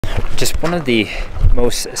Just one of the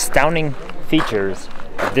most astounding features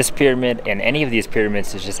of this pyramid and any of these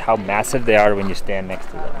pyramids is just how massive they are when you stand next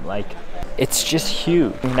to them. Like, it's just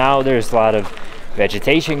huge. Now there's a lot of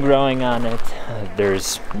vegetation growing on it.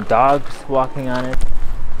 There's dogs walking on it.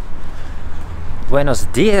 Buenos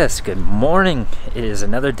dias, good morning. It is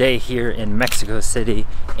another day here in Mexico City,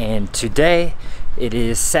 and today it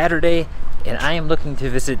is Saturday, and I am looking to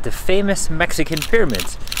visit the famous Mexican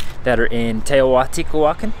pyramids that are in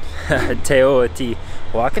Teotihuacan.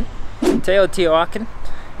 Teotihuacan.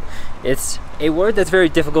 It's a word that's very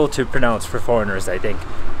difficult to pronounce for foreigners, I think.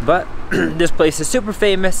 But this place is super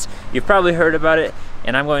famous. You've probably heard about it,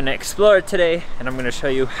 and I'm going to explore it today, and I'm going to show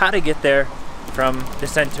you how to get there from the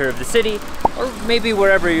center of the city, or maybe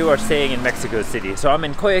wherever you are staying in Mexico City. So I'm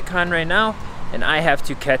in Coyoacan right now, and I have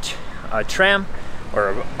to catch a tram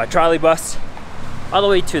or a trolley bus all the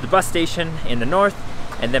way to the bus station in the north,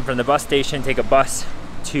 and then from the bus station take a bus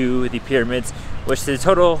to the pyramids, which the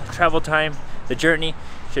total travel time, the journey,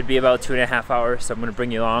 should be about 2.5 hours. So I'm going to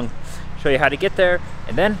bring you along, show you how to get there,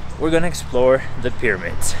 and then we're going to explore the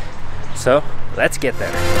pyramids. So let's get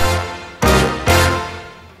there.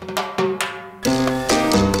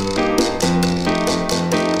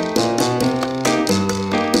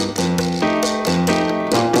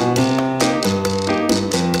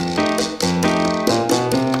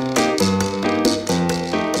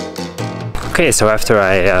 Okay, so after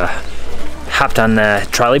I hopped on the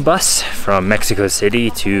trolley bus from Mexico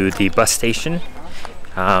City to the bus station,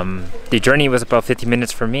 the journey was about 50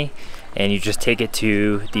 minutes for me, and you just take it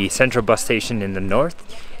to the central bus station in the north.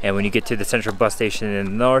 And when you get to the central bus station in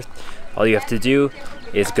the north, all you have to do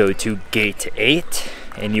is go to gate 8,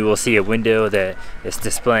 and you will see a window that is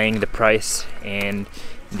displaying the price and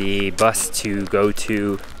the bus to go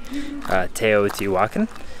to Teotihuacan.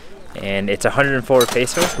 And it's 104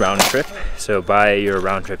 pesos round trip. So buy your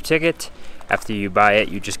round trip ticket. After you buy it,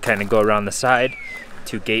 you just kind of go around the side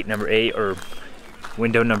to gate number 8 or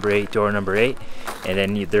window number 8, door number 8, and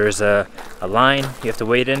then there's a line you have to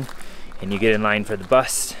wait in, and you get in line for the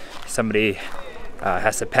bus. Somebody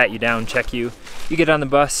has to pat you down, check you. You get on the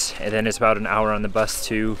bus, and then it's about an hour on the bus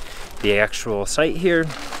to the actual site here.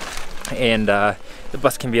 And the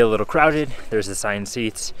bus can be a little crowded. There's assigned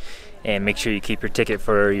seats. And make sure you keep your ticket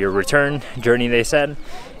for your return journey, they said.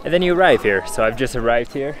 And then you arrive here. So I've just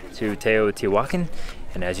arrived here to Teotihuacan,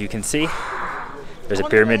 and as you can see, there's a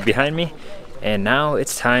pyramid behind me, and now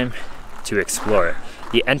it's time to explore it.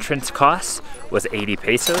 The entrance cost was 80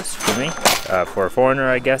 pesos for me, for a foreigner,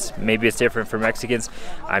 I guess. Maybe it's different for Mexicans,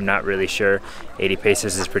 I'm not really sure. 80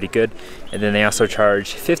 pesos is pretty good. And then they also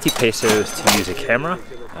charge 50 pesos to use a camera.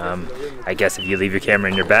 I guess if you leave your camera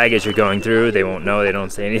in your bag as you're going through, they won't know, they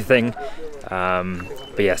don't say anything.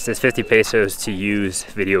 But yes, it's 50 pesos to use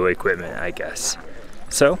video equipment, I guess.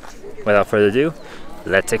 So, without further ado,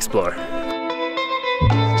 let's explore.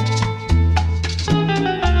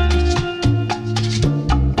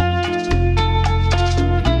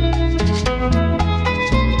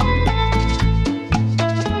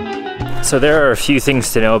 So there are a few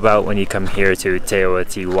things to know about when you come here to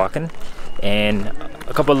Teotihuacan, and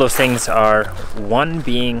a couple of those things are, one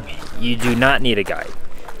being, you do not need a guide.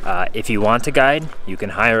 If you want a guide, you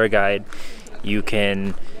can hire a guide. You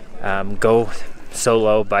can go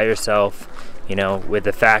solo by yourself, you know, with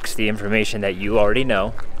the facts, the information that you already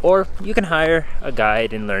know, or you can hire a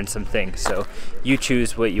guide and learn some things. So you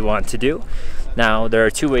choose what you want to do. Now, there are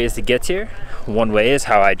two ways to get here. One way is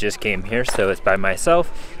how I just came here, so it's by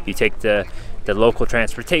myself. You take the local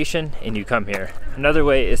transportation and you come here. Another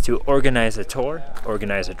way is to organize a tour,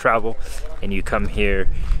 organize a travel, and you come here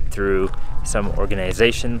through some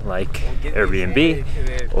organization like Airbnb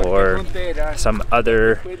or some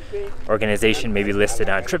other organization maybe listed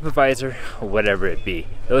on TripAdvisor or whatever it be.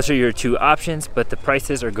 Those are your two options, but the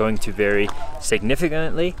prices are going to vary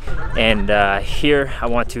significantly. And here I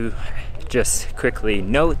want to just quickly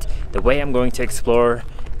note the way I'm going to explore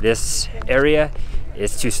this area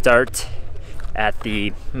is to start at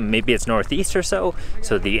the, maybe it's northeast or so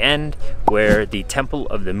the end where the Temple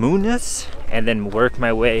of the Moon is, and then work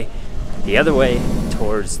my way the other way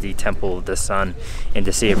towards the Temple of the Sun, and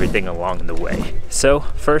to see everything along the way. So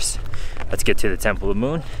first, let's get to the Temple of the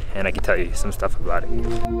Moon, and I can tell you some stuff about it.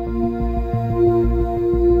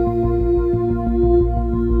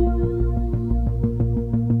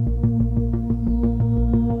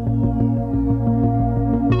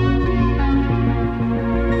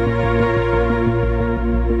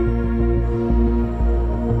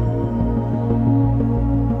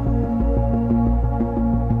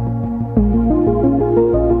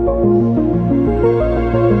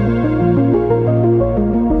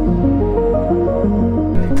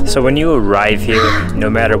 So when you arrive here, no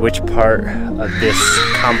matter which part of this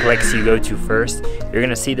complex you go to first, you're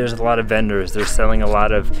gonna see there's a lot of vendors. They're selling a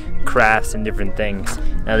lot of crafts and different things.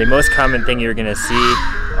 Now the most common thing you're gonna see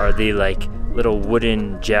are the like little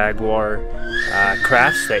wooden jaguar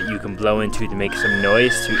crafts that you can blow into to make some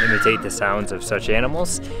noise to imitate the sounds of such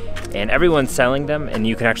animals. And everyone's selling them, and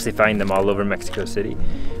you can actually find them all over Mexico City.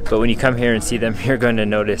 But when you come here and see them, you're going to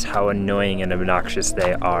notice how annoying and obnoxious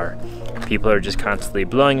they are. People are just constantly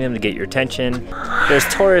blowing them to get your attention. There's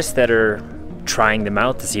tourists that are trying them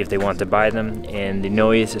out to see if they want to buy them, and the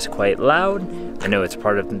noise is quite loud. I know it's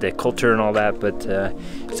part of the culture and all that, but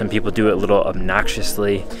some people do it a little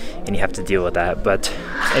obnoxiously, and you have to deal with that. But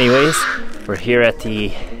anyways, we're here at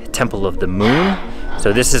the Temple of the Moon.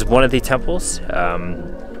 So this is one of the temples,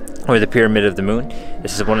 or the Pyramid of the Moon.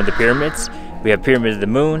 This is one of the pyramids. We have Pyramid of the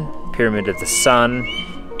Moon, Pyramid of the Sun,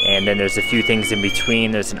 and then there's a few things in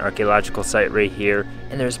between. There's an archaeological site right here,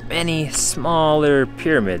 and there's many smaller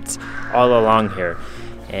pyramids all along here.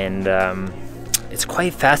 And it's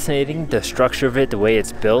quite fascinating, the structure of it, the way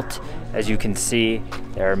it's built. As you can see,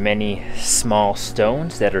 there are many small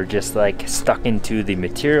stones that are just like stuck into the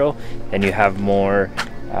material. Then you have more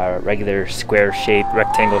regular square shaped,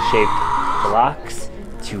 rectangle shaped blocks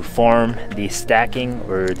to form the stacking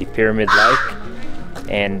or the pyramid like.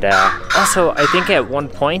 And also, I think at one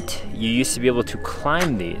point you used to be able to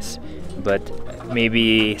climb these, but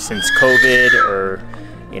maybe since COVID, or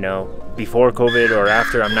before COVID or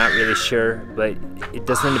after, I'm not really sure, but it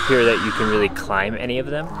doesn't appear that you can really climb any of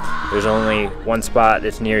them. There's only one spot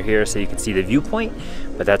that's near here so you can see the viewpoint,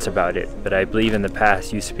 but that's about it. But I believe in the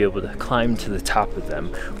past you used to be able to climb to the top of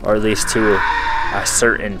them, or at least to a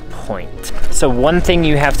certain point. So one thing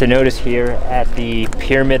you have to notice here at the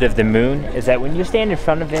Pyramid of the Moon is that when you stand in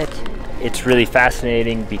front of it, it's really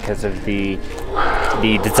fascinating because of the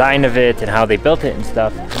design of it and how they built it and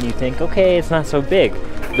stuff, and you think, okay, it's not so big.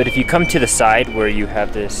 But if you come to the side where you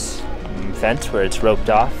have this fence where it's roped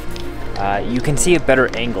off, you can see a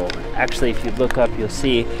better angle. Actually, if you look up, you'll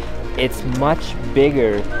see it's much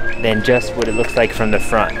bigger than just what it looks like from the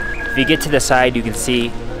front. If you get to the side, you can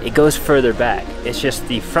see it goes further back. It's just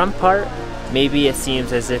the front part. Maybe it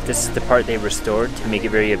seems as if this is the part they restored to make it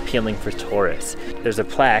very appealing for tourists. There's a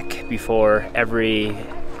plaque before every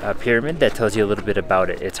pyramid that tells you a little bit about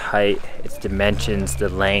it. Its height, its dimensions, the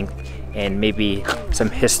length, and maybe some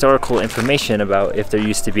historical information about if there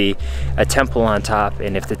used to be a temple on top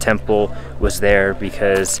and if the temple was there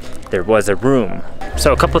because there was a room.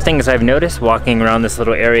 So a couple things I've noticed walking around this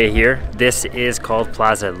little area here. This is called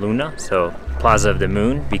Plaza Luna, so Plaza of the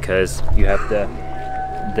Moon, because you have the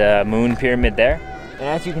moon pyramid there. And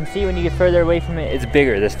as you can see, when you get further away from it, it's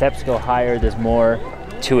bigger. The steps go higher, there's more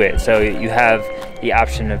to it. So you have the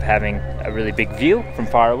option of having a really big view from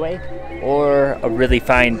far away, or a really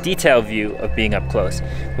fine detailed view of being up close.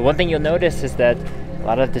 The one thing you'll notice is that a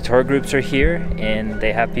lot of the tour groups are here, and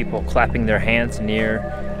they have people clapping their hands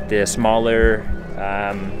near the smaller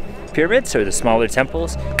pyramids or the smaller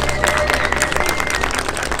temples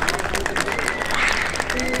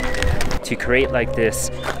to create like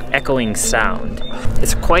this echoing sound.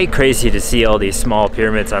 It's quite crazy to see all these small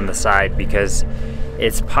pyramids on the side, because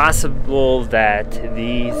it's possible that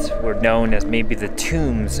these were known as maybe the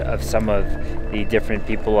tombs of some of the different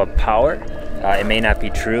people of power. It may not be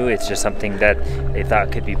true, it's just something that they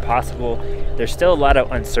thought could be possible. There's still a lot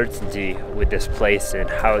of uncertainty with this place and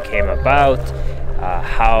how it came about,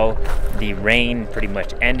 how the rain pretty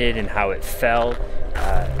much ended and how it fell.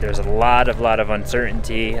 There's a lot of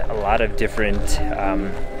uncertainty, a lot of different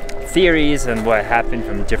theories on what happened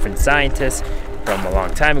from different scientists from a long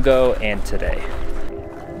time ago and today.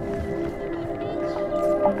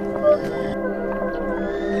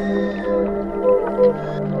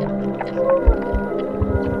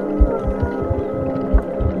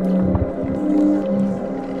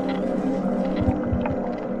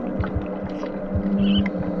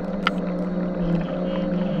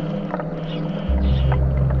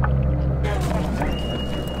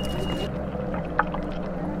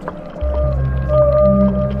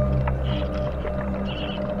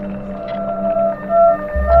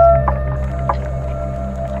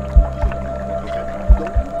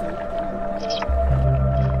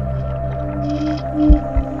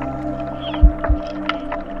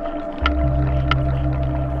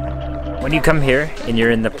 When you come here and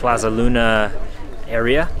you're in the Plaza Luna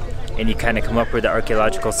area and you kind of come up where the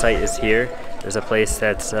archaeological site is here, there's a place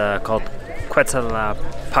that's called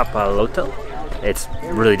Quetzalcoatl, It's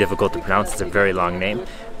really difficult to pronounce. It's a very long name.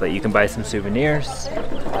 But you can buy some souvenirs,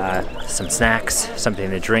 some snacks, something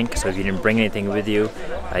to drink. So if you didn't bring anything with you,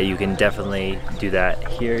 you can definitely do that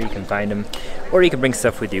here. You can find them. Or you can bring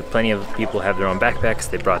stuff with you. Plenty of people have their own backpacks.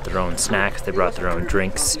 They brought their own snacks. They brought their own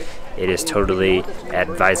drinks. It is totally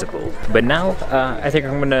advisable. But now I think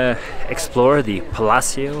I'm gonna explore the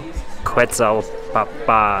Palacio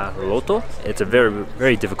Quetzalpapaloto. It's a very,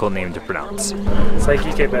 very difficult name to pronounce. Buen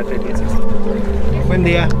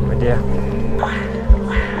día. Buen día.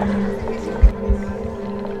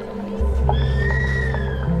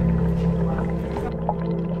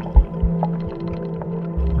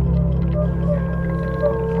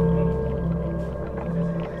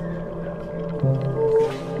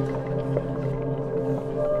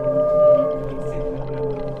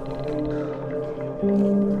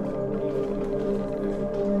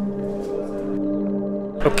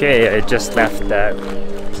 Okay, I just left that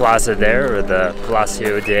plaza there, or the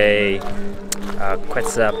Palacio de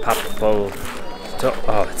Quetzalpapaloto.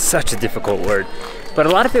 Oh, it's such a difficult word. But a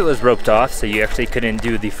lot of it was roped off, so you actually couldn't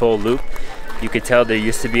do the full loop. You could tell there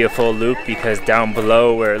used to be a full loop because down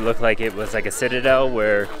below where it looked like it was like a citadel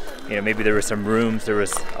where, you know, maybe there were some rooms, there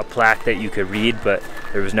was a plaque that you could read, but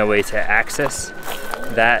there was no way to access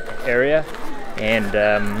that area. And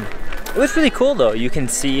it was really cool though. You can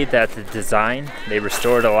see that the design, they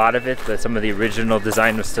restored a lot of it, but some of the original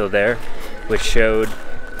design was still there, which showed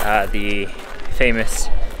the famous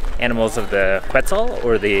animals of the Quetzal,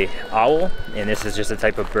 or the owl. And this is just a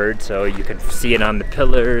type of bird, so you can see it on the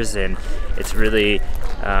pillars, and it's really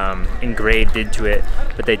engraved into it.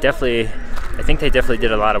 But they definitely, I think they definitely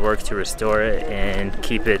did a lot of work to restore it and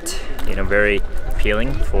keep it, you know, very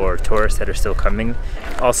appealing for tourists that are still coming.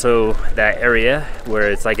 Also, that area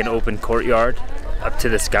where it's like an open courtyard up to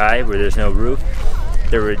the sky where there's no roof,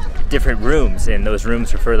 there were different rooms, and those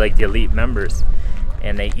rooms were for like the elite members,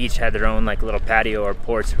 and they each had their own like little patio or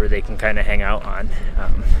porch where they can kind of hang out on.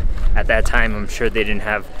 At that time, I'm sure they didn't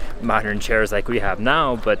have modern chairs like we have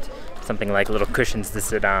now, but something like little cushions to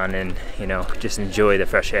sit on and, you know, just enjoy the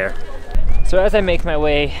fresh air. So as I make my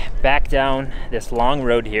way back down this long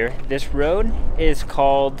road here, this road is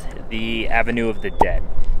called the Avenue of the Dead.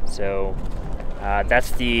 So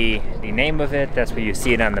that's the name of it. That's where you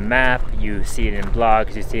see it on the map. You see it in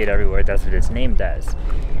blogs. You see it everywhere. That's what it's named as.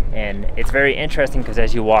 And it's very interesting because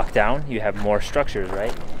as you walk down, you have more structures,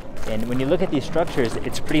 right? And when you look at these structures,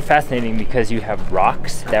 it's pretty fascinating because you have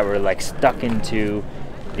rocks that were like stuck into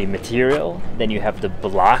the material. Then you have the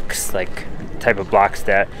blocks, like type of blocks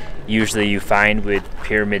that usually you find with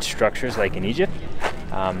pyramid structures like in Egypt.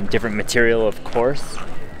 Different material, of course.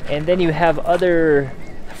 And then you have other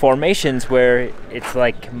formations where it's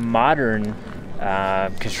like modern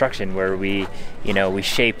construction, where we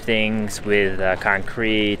shape things with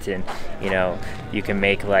concrete, and you can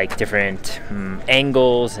make like different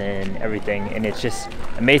angles and everything, and it's just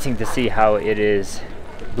amazing to see how it is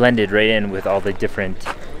blended right in with all the different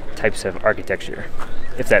types of architecture,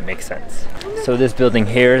 if that makes sense. So this building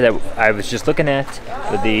here that I was just looking at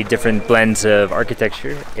with the different blends of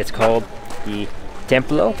architecture, it's called the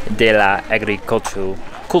Templo de la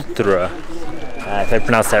Agricultura, if I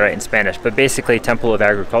pronounce that right in Spanish, but basically Temple of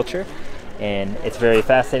Agriculture. And it's very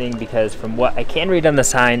fascinating because from what I can read on the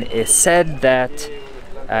sign, it said that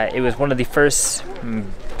it was one of the first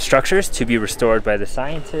structures to be restored by the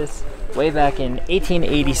scientists way back in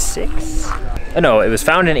 1886. Oh, no, it was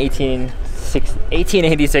found in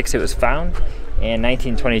 1886 it was found, and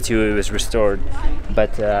 1922 it was restored.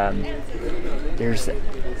 But there's,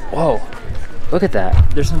 whoa, look at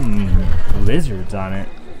that. There's some lizards on it.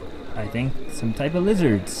 I think some type of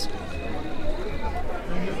lizards.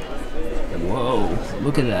 Whoa,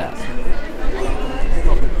 look at that.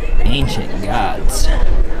 Ancient gods.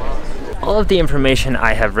 All of the information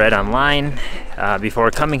I have read online before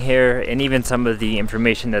coming here, and even some of the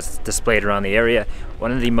information that's displayed around the area,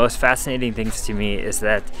 one of the most fascinating things to me is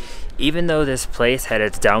that even though this place had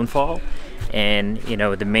its downfall, and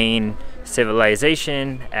the main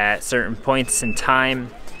civilization at certain points in time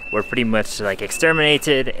were pretty much like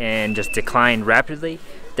exterminated and just declined rapidly,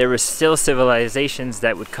 there were still civilizations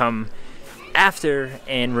that would come after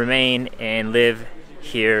and remain and live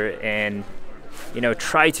here and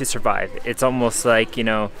try to survive. It's almost like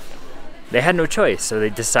they had no choice, so they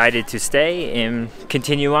decided to stay and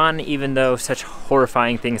continue on even though such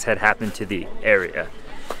horrifying things had happened to the area.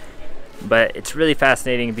 But it's really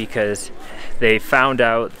fascinating because they found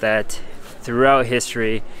out that throughout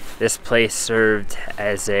history this place served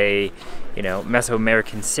as a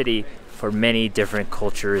Mesoamerican city for many different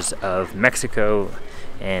cultures of Mexico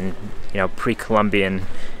and Pre-Columbian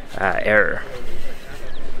era.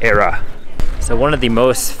 So one of the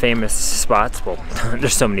most famous spots, well,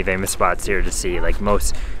 there's so many famous spots here to see, like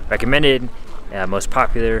most recommended, most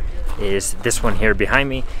popular is this one here behind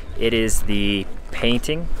me. It is the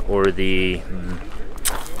painting or the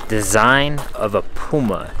design of a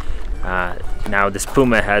puma. Now this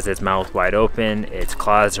puma has its mouth wide open, its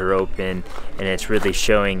claws are open, and it's really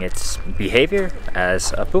showing its behavior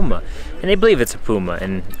as a puma. And they believe it's a puma,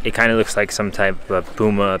 and it kind of looks like some type of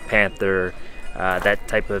puma, panther, that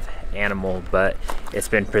type of animal, but it's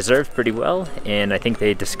been preserved pretty well, and I think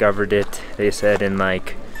they discovered it, they said, in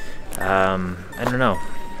like, I don't know,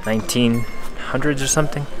 1900s or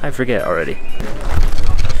something? I forget already.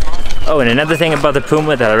 Oh, and another thing about the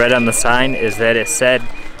puma that I read on the sign is that it said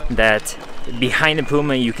that behind the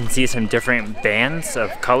puma you can see some different bands of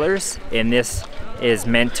colors, and this is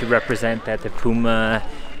meant to represent that the puma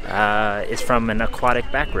is from an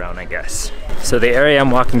aquatic background, I guess. So the area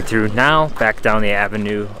I'm walking through now, back down the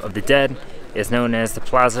Avenue of the Dead, is known as the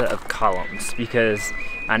Plaza of Columns, because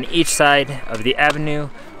on each side of the avenue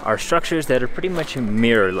are structures that are pretty much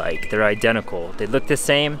mirror-like. They're identical. They look the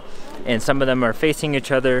same, and some of them are facing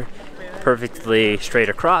each other perfectly straight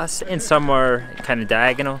across, and some are kind of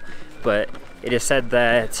diagonal. But it is said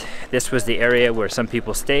that this was the area where some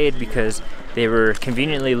people stayed because they were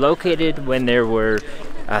conveniently located when there were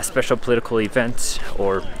special political events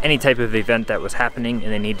or any type of event that was happening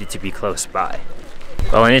and they needed to be close by.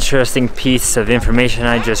 Well, an interesting piece of information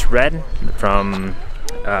I just read from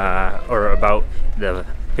or about the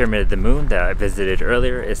Pyramid of the Moon that I visited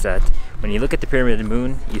earlier is that when you look at the Pyramid of the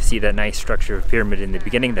Moon, you see that nice structure of pyramid in the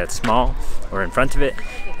beginning that's small or in front of it,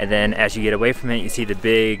 and then as you get away from it you see the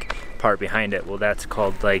big part behind it. Well, that's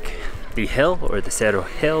called like the hill or the Cerro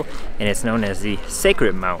Hill, and it's known as the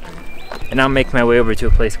Sacred Mountain. And I'll make my way over to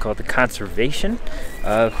a place called the Conservation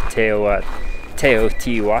of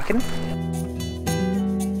Teotihuacan.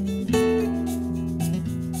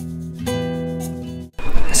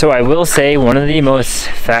 So I will say one of the most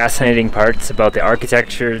fascinating parts about the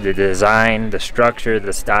architecture, the design, the structure,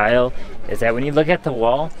 the style, is that when you look at the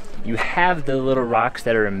wall, you have the little rocks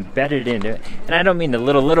that are embedded into it. And I don't mean the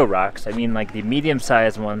little rocks, I mean like the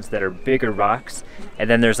medium-sized ones that are bigger rocks. And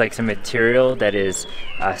then there's like some material that is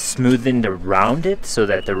smoothened around it so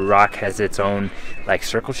that the rock has its own like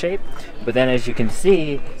circle shape. But then as you can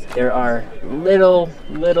see, there are little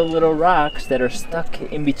rocks that are stuck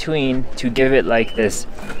in between to give it like this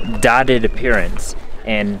dotted appearance.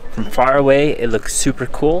 And from far away it looks super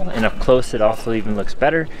cool, and up close it also even looks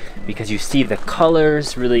better because you see the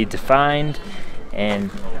colors really defined, and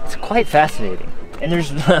it's quite fascinating. And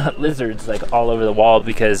there's lizards like all over the wall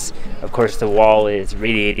because of course the wall is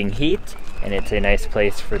radiating heat, and it's a nice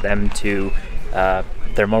place for them to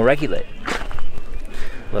thermoregulate.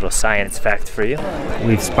 Little science fact for you.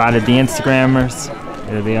 We've spotted the Instagrammers.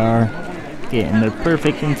 There they are, getting their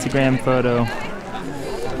perfect Instagram photo.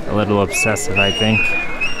 A little obsessive, I think.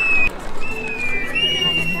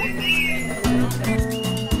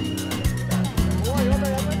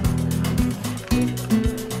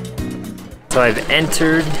 So I've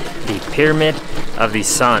entered the Pyramid of the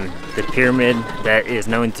Sun, the pyramid that is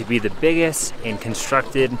known to be the biggest and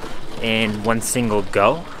constructed in one single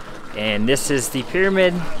go. And this is the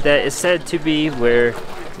pyramid that is said to be where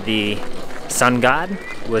the sun god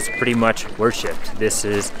was pretty much worshipped. This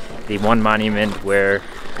is the one monument where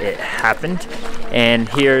it happened, and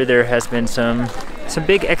here there has been some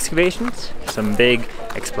big excavations, some big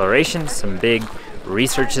explorations, some big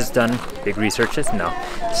researches done,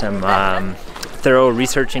 some thorough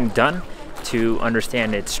researching done to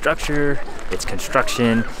understand its structure, its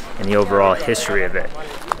construction, and the overall history of it.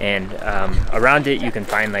 And around it you can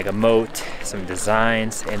find like a moat, some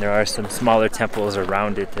designs, and there are some smaller temples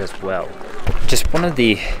around it as well. Just one of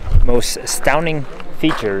the most astounding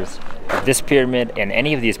features of this pyramid and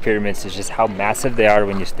any of these pyramids is just how massive they are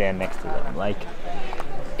when you stand next to them. Like,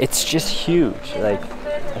 it's just huge. Like,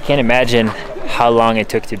 I can't imagine how long it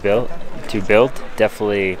took to build.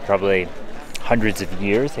 Definitely probably hundreds of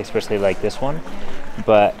years, especially like this one.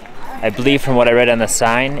 But I believe from what I read on the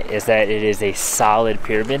sign is that it is a solid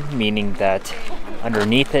pyramid, meaning that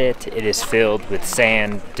underneath it, it is filled with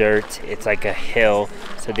sand, dirt. It's like a hill,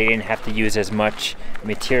 so they didn't have to use as much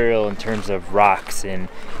material in terms of rocks and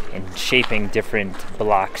shaping different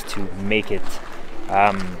blocks to make it,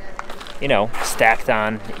 you know, stacked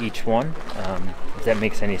on each one, if that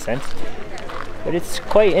makes any sense. But it's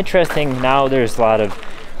quite interesting. Now there's a lot of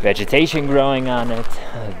vegetation growing on it.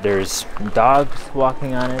 There's dogs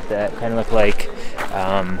walking on it that kind of look like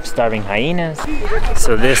starving hyenas.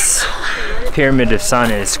 So this Pyramid of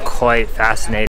Sun is quite fascinating.